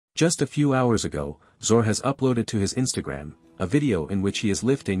Just a few hours ago, Zaur has uploaded to his Instagram a video in which he is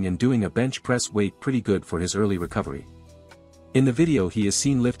lifting and doing a bench press weight pretty good for his early recovery. In the video he is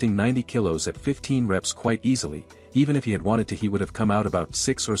seen lifting 90 kilos at 15 reps quite easily. Even if he had wanted to, he would have come out about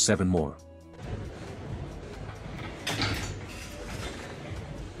 6 or 7 more.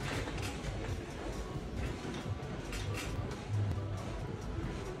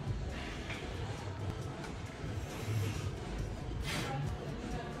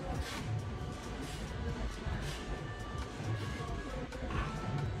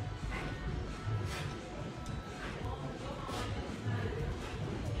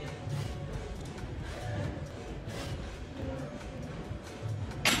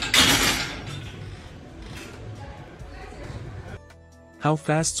 How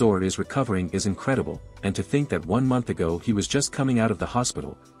fast Zaur is recovering is incredible, and to think that 1 month ago he was just coming out of the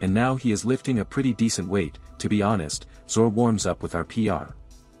hospital, and now he is lifting a pretty decent weight. To be honest, Zaur warms up with our PR.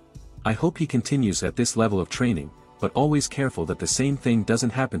 I hope he continues at this level of training, but always careful that the same thing doesn't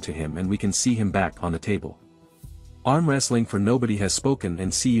happen to him and we can see him back on the table. Arm wrestling for nobody has spoken,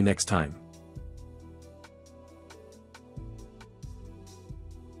 and see you next time.